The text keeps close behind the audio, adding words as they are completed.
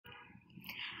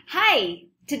Hi,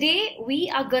 today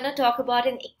we are going to talk about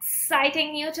an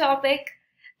exciting new topic,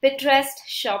 Pinterest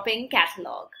Shopping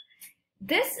Catalog.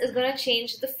 This is going to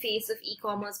change the face of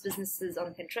e-commerce businesses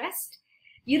on Pinterest.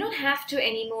 You don't have to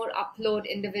anymore upload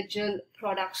individual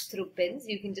products through pins.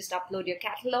 You can just upload your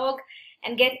catalog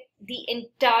and get the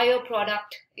entire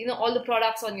product, all the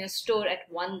products on your store at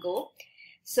one go.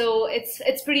 So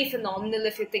it's pretty phenomenal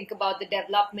if you think about the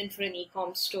development for an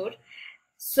e-com store.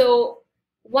 So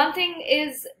one thing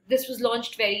is this was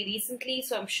launched very recently,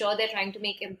 so I'm sure they're trying to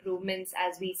make improvements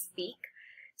as we speak.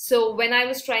 So when I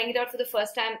was trying it out for the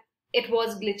first time, it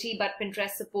was glitchy, but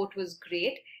Pinterest support was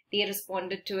great. They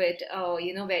responded to it,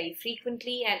 very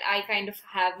frequently, and I kind of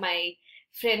have my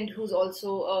friend who's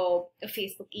also a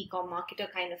Facebook e-com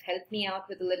marketer kind of help me out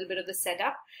with a little bit of the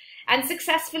setup, and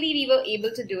successfully we were able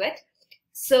to do it.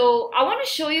 So I want to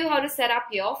show you how to set up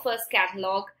your first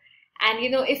catalog. And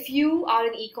if you are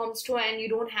an e-com store and you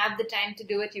don't have the time to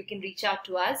do it, you can reach out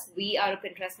to us. We are a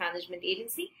Pinterest management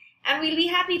agency and we'll be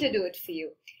happy to do it for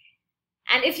you.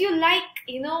 And if you like,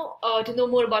 to know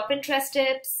more about Pinterest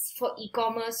tips for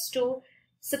e-commerce store,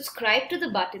 subscribe to the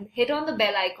button, hit on the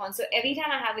bell icon. So every time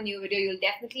I have a new video, you'll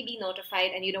definitely be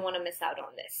notified and you don't want to miss out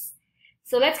on this.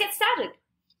 So let's get started.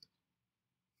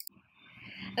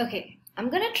 Okay, I'm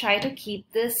going to try to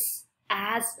keep this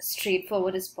as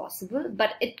straightforward as possible,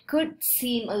 but it could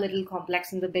seem a little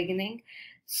complex in the beginning.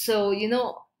 So,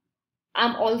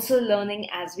 I'm also learning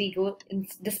as we go,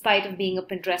 despite of being a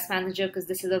Pinterest manager, because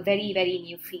this is a very, very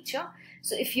new feature.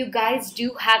 So if you guys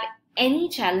do have any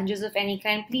challenges of any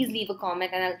kind, please leave a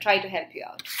comment and I'll try to help you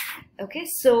out. Okay,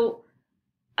 so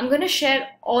I'm going to share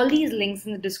all these links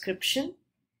in the description.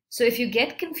 So if you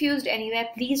get confused anywhere,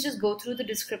 please just go through the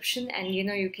description and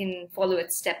you can follow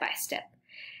it step by step.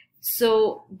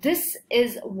 So this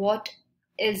is what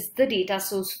is the data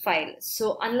source file.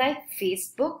 So unlike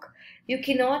Facebook, you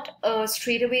cannot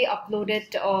straight away upload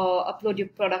it or upload your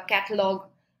product catalog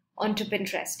onto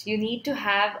Pinterest. You need to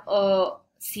have a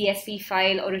CSV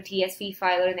file or a TSV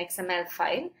file or an XML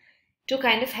file to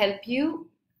kind of help you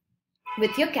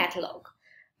with your catalog.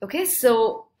 Okay,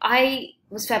 so I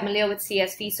was familiar with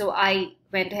CSV, so I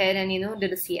went ahead and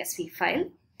did a CSV file.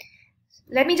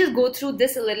 Let me just go through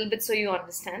this a little bit so you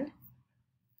understand.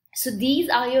 So these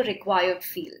are your required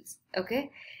fields,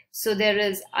 okay? So there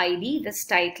is ID, this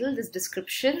title, this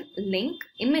description, link,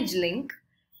 image link,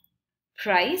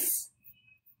 price,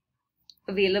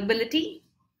 availability,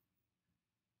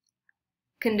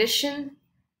 condition,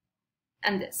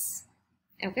 and this,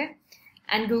 okay?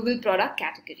 And Google product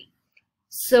category.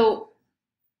 So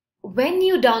when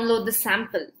you download the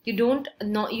sample,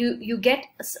 you get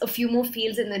a few more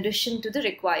fields in addition to the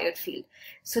required field.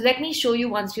 So let me show you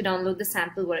once you download the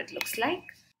sample what it looks like.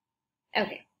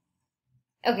 Okay,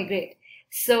 great.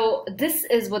 So this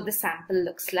is what the sample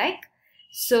looks like.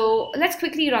 So let's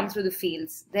quickly run through the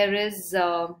fields. There is,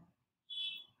 let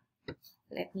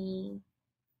me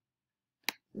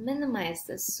minimize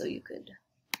this so you could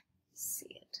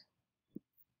see it.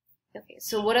 Okay,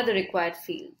 so what are the required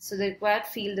fields? So the required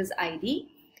field is ID,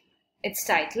 its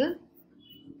title,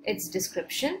 its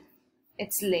description,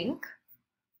 its link,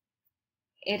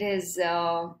 it is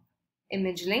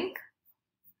image link,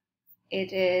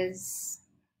 it is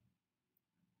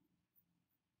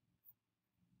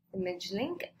image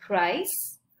link,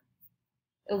 price,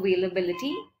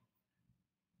 availability,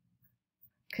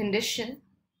 condition,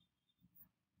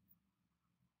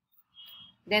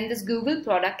 then this Google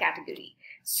product category.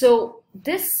 So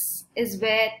this is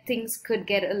where things could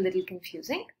get a little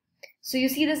confusing. So you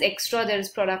see this extra, there is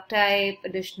product type,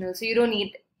 additional, so you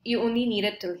only need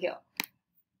it till here.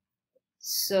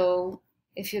 So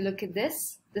if you look at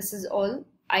this is all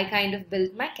I kind of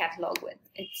built my catalog with.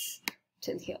 It's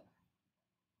till here.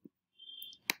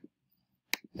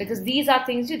 Because these are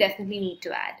things you definitely need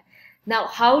to add. Now,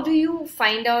 how do you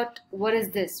find out what is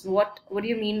this? What do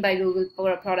you mean by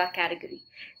Google product category?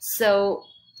 So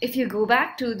if you go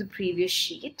back to the previous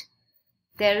sheet,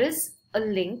 there is a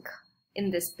link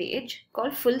in this page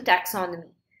called Full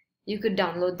Taxonomy. You could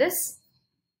download this.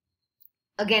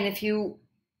 Again, if you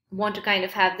want to kind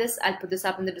of have this, I'll put this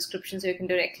up in the description so you can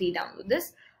directly download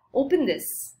this. Open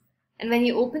this. And when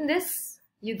you open this,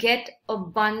 you get a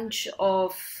bunch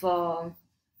of, a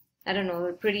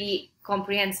pretty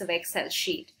comprehensive Excel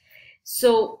sheet.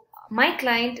 So my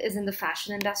client is in the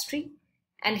fashion industry,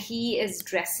 and he is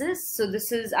dresses. So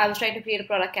I was trying to create a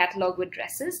product catalog with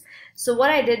dresses. So what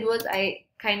I did was I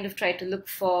kind of tried to look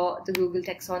for the Google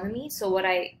taxonomy. So what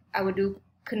I would do,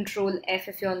 Control F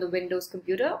if you're on the Windows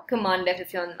computer, Command F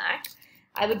if you're on Mac.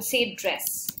 I would say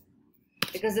dress,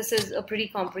 because this is a pretty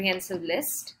comprehensive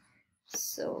list.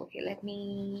 So, okay, let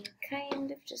me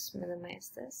kind of just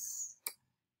minimize this.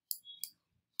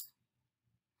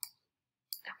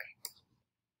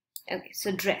 Okay,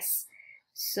 so dress.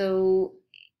 So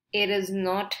it is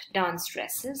not dance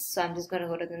dresses. So I'm just going to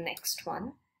go to the next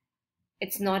one.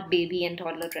 It's not baby and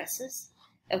toddler dresses.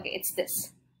 Okay, it's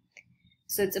this.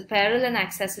 So it's apparel and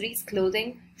accessories,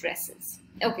 clothing, dresses.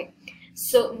 Okay,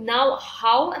 so now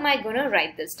how am I going to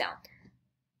write this down?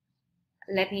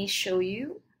 Let me show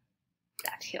you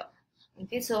that here.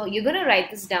 Okay, so you're going to write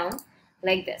this down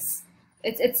like this.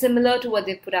 It's similar to what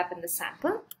they put up in the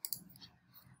sample.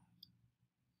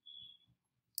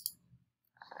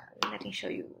 Let me show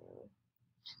you.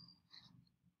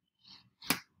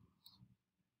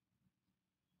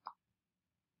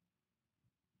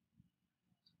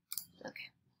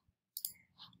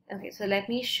 Okay, so let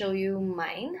me show you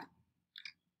mine,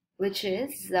 which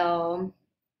is here.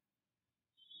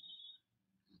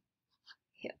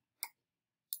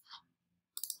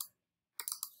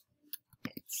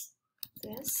 It's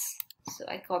this. So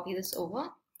I copy this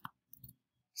over.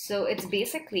 So it's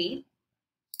basically,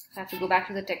 I have to go back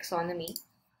to the taxonomy.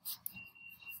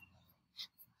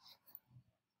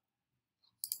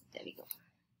 There we go.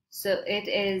 So it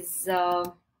is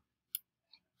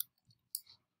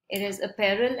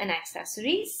apparel and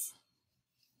accessories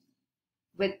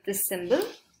with this symbol,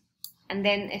 and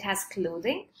then it has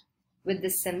clothing with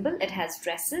this symbol, it has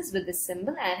dresses with this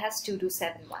symbol, and it has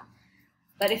 2271.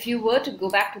 But if you were to go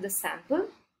back to the sample,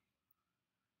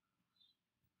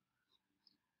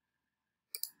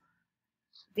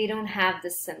 they don't have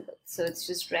this symbol. So it's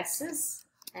just dresses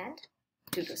and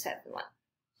 2271.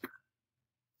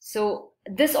 So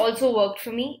this also worked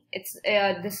for me.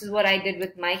 This is what I did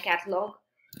with my catalog.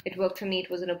 It worked for me.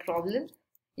 It wasn't a problem.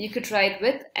 You could try it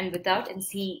with and without and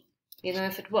see,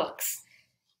 if it works.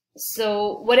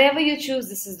 So whatever you choose,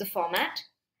 this is the format.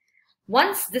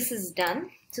 Once this is done,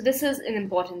 so this is an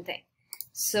important thing.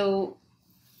 So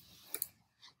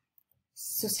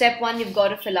step one, you've got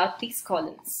to fill out these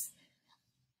columns.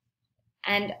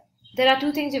 And there are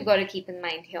two things you've got to keep in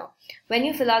mind here. When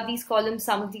you fill out these columns,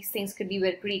 some of these things could be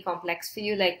pretty complex for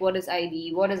you, like what is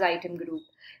ID, what is item group.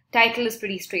 Title is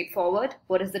pretty straightforward.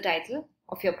 What is the title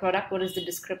of your product? What is the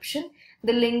description?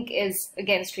 The link is,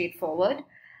 again, straightforward.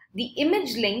 The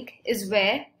image link is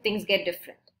where things get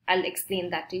different. I'll explain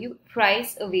that to you.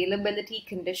 Price, availability,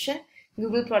 condition,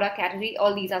 Google product category,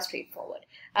 all these are straightforward.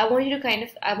 I want to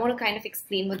kind of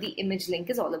explain what the image link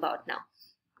is all about now.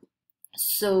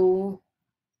 So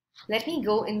let me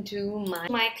go into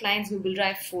my client's Google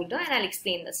Drive folder and I'll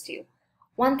explain this to you.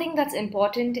 One thing that's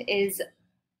important is,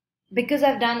 because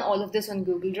I've done all of this on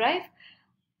Google Drive,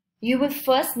 you will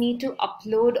first need to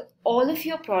upload all of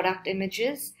your product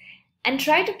images and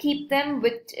try to keep them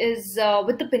with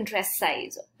the Pinterest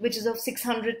size, which is of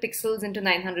 600 pixels into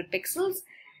 900 pixels.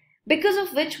 Because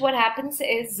of which, what happens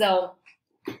is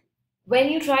when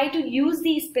you try to use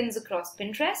these pins across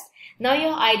Pinterest, now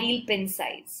your ideal pin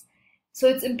size. So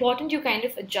it's important you kind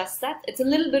of adjust that. It's a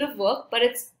little bit of work, but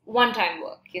it's one-time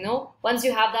work, Once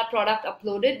you have that product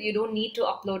uploaded, you don't need to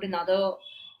upload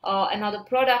another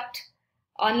product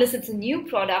unless it's a new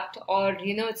product or,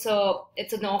 it's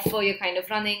an offer you're kind of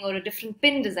running or a different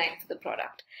pin design for the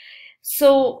product.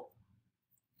 So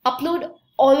upload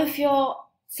all of your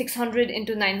 600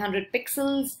 into 900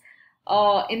 pixels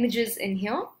images in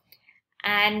here.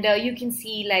 And you can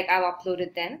see like I've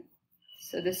uploaded them.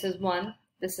 So this is one.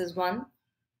 This is one.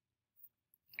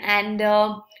 And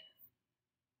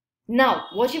now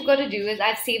what you've got to do is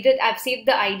I've saved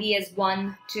the ID as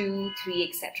 1, 2, 3,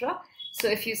 etc. So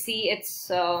if you see, it's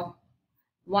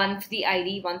 1 for the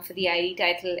ID, 1 for the ID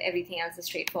title, everything else is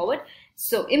straightforward.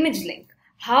 So image link.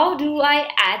 How do I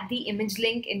add the image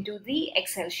link into the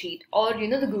Excel sheet or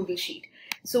the Google sheet?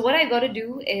 So what I got to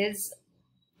do is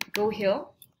go here,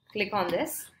 click on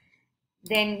this,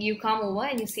 then you come over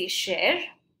and you say share.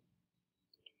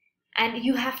 And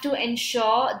you have to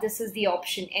ensure this is the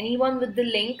option. Anyone with the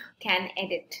link can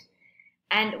edit.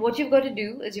 And what you've got to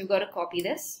do is you've got to copy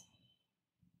this.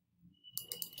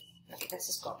 Okay, let's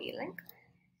just copy a link.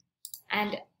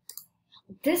 And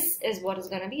this is what is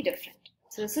going to be different.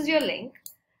 So this is your link,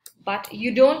 but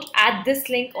you don't add this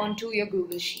link onto your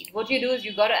Google Sheet. What you do is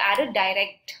you've got to add a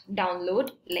direct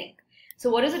download link. So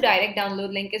what is a direct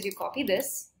download link is you copy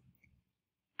this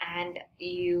and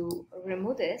you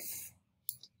remove this.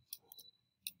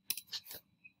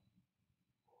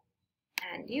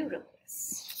 And you remove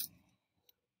this.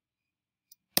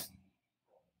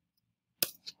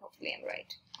 Hopefully I'm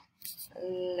right.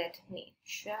 Let me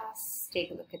just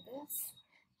take a look at this.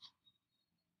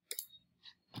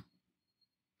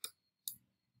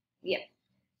 Yep.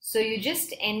 So you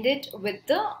just end it with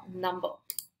the number.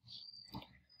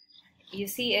 You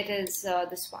see it is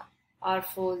this one,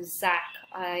 R4 Zach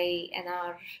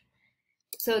INR.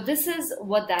 So this is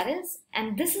what that is,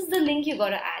 and this is the link you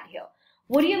gotta add here.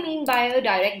 What do you mean by a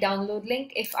direct download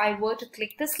link? If I were to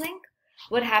click this link,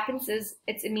 what happens is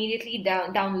it's immediately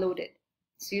downloaded.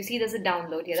 So you see there's a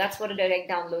download here. That's what a direct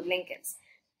download link is.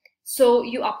 So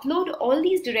you upload all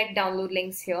these direct download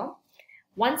links here.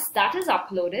 Once that is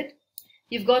uploaded,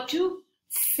 you've got to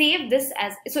save this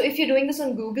as, so if you're doing this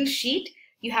on Google Sheet,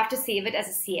 you have to save it as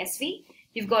a CSV.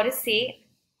 You've got to say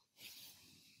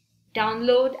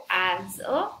download as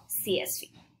a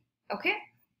CSV. Okay?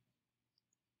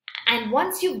 And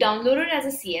once you've downloaded as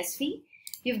a CSV,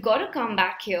 you've got to come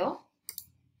back here.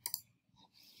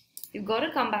 You've got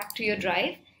to come back to your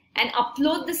drive and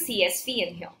upload the CSV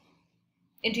in here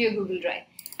into your Google Drive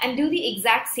and do the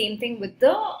exact same thing with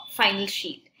the final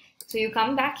sheet. So you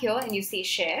come back here and you say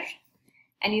share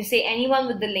and you say anyone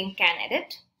with the link can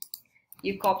edit.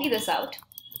 You copy this out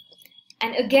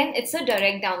and again it's a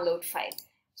direct download file.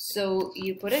 So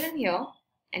you put it in here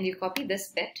and you copy this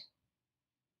bit,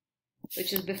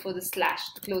 which is before the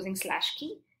slash, the closing slash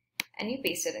key, and you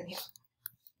paste it in here.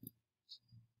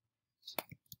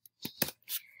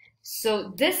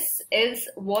 So this is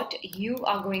what you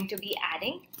are going to be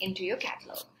adding into your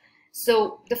catalog.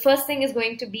 So the first thing is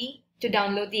going to be to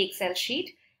download the Excel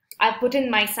sheet. I've put in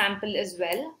my sample as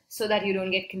well so that you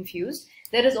don't get confused.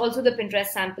 There is also the Pinterest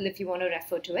sample if you want to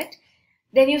refer to it.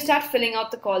 Then you start filling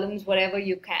out the columns wherever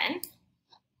you can.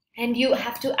 And you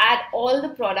have to add all the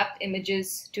product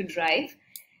images to Drive.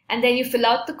 And then you fill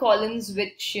out the columns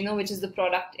which is the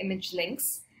product image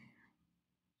links.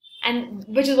 And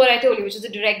which is what I told you, which is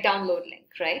a direct download link,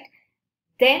 right?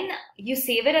 Then you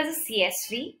save it as a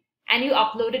CSV and you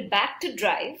upload it back to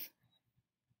Drive.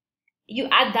 You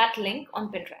add that link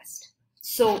on Pinterest.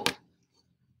 So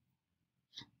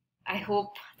I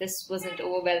hope this wasn't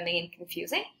overwhelming and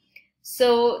confusing.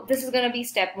 So this is going to be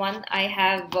step one. I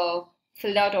have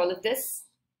filled out all of this.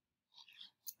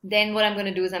 Then what I'm going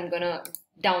to do is I'm going to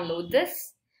download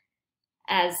this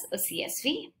as a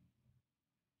CSV.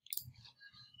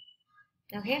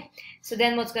 Okay, so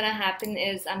then what's going to happen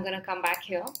is I'm going to come back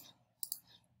here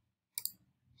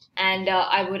and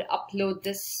I would upload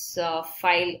this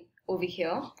file over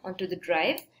here onto the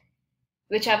drive,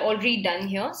 which I've already done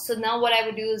here. So now what I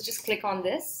would do is just click on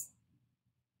this,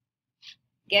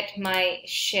 get my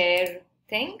share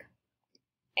thing,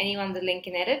 anyone the link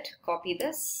can edit, copy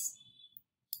this,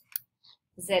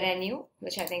 ZNU,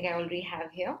 which I think I already have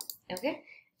here. Okay,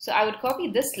 so I would copy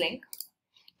this link.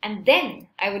 And then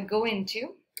I would go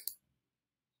into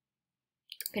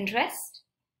Pinterest,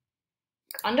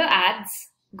 under ads,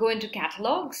 go into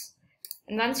catalogs.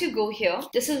 And once you go here,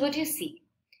 this is what you see.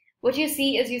 What you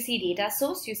see is you see data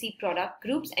source, you see product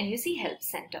groups, and you see help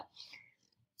center.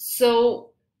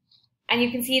 So, and you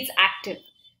can see it's active.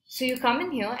 So you come in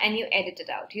here and you edit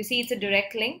it out. You see it's a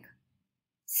direct link.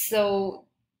 So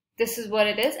this is what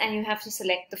it is. And you have to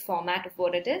select the format of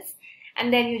what it is.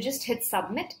 And then you just hit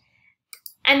submit.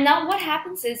 And now what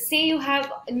happens is, say you have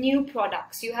new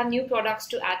products to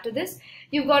add to this.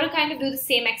 You've got to kind of do the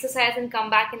same exercise and come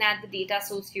back and add the data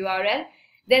source URL.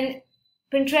 Then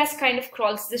Pinterest kind of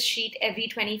crawls this sheet every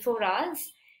 24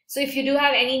 hours. So if you do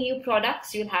have any new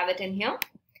products, you'll have it in here.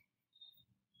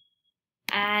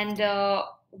 And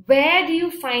where do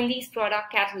you find these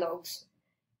product catalogs?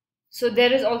 So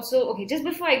there is also, okay, just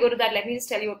before I go to that, let me just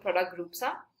tell you what product groups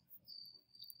are.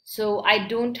 So I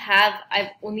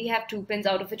only have 2 pins,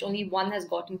 out of which only one has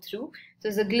gotten through. So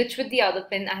there's a glitch with the other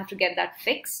pin. I have to get that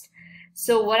fixed.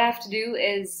 So what I have to do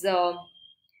is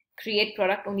create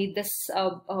product. Only this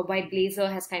white blazer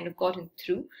has kind of gotten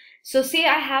through. So say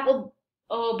I have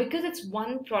because it's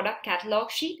one product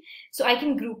catalog sheet, so I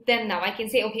can group them now. I can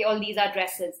say, okay, all these are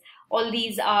dresses. All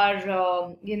these are,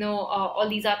 all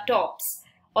these are tops.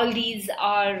 All these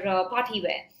are party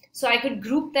wear. So I could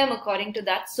group them according to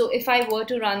that. So if I were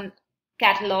to run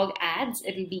catalog ads,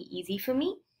 it'll be easy for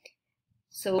me.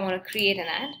 So I want to create an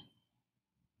ad.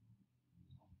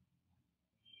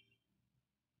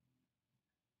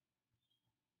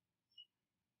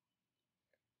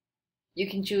 You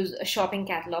can choose shopping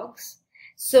catalogs.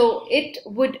 So it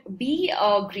would be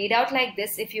grayed out like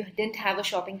this if you didn't have a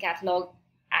shopping catalog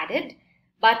added.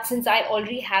 But since I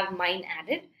already have mine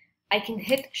added, I can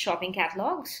hit shopping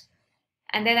catalogs.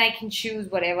 And then I can choose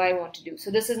whatever I want to do.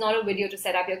 So this is not a video to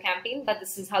set up your campaign, but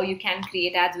this is how you can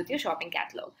create ads with your shopping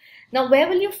catalog. Now, where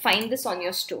will you find this on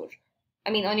your store?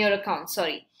 On your account,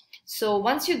 sorry. So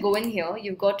once you go in here,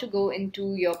 you've got to go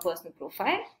into your personal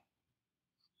profile.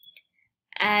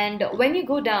 And when you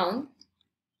go down,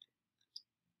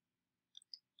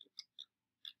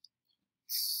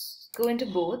 go into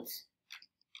boards.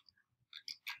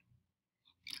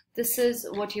 This is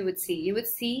what you would see. You would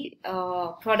see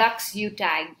products you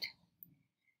tagged.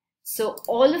 So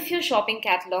all of your shopping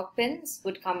catalog pins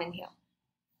would come in here.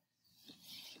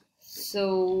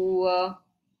 So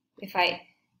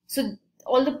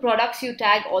all the products you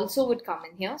tag also would come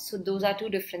in here. So those are two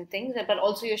different things, but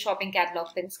also your shopping catalog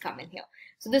pins come in here.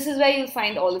 So this is where you'll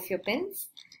find all of your pins.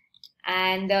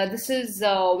 And this is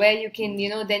where you can,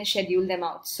 then schedule them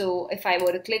out. So if I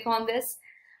were to click on this,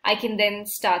 I can then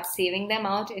start saving them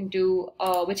out into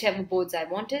whichever boards I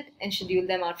wanted and schedule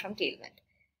them out from Tailwind.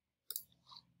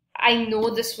 I know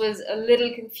this was a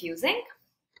little confusing,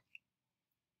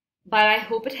 but I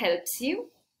hope it helps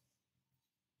you.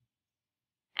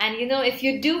 And if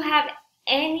you do have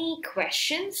any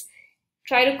questions,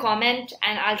 try to comment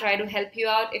and I'll try to help you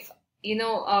out. If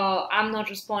I'm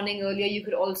not responding earlier, you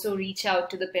could also reach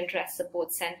out to the Pinterest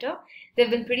Support Center. They've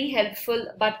been pretty helpful,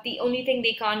 but the only thing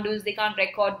they can't do is they can't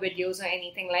record videos or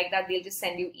anything like that. They'll just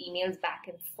send you emails back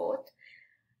and forth.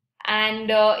 And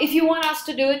if you want us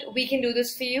to do it, we can do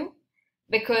this for you,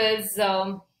 because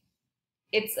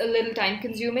it's a little time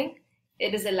consuming.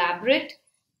 It is elaborate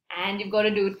and you've got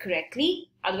to do it correctly.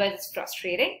 Otherwise it's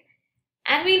frustrating.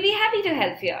 And we'll be happy to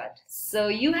help you out. So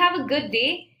you have a good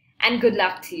day and good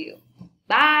luck to you.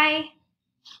 Bye.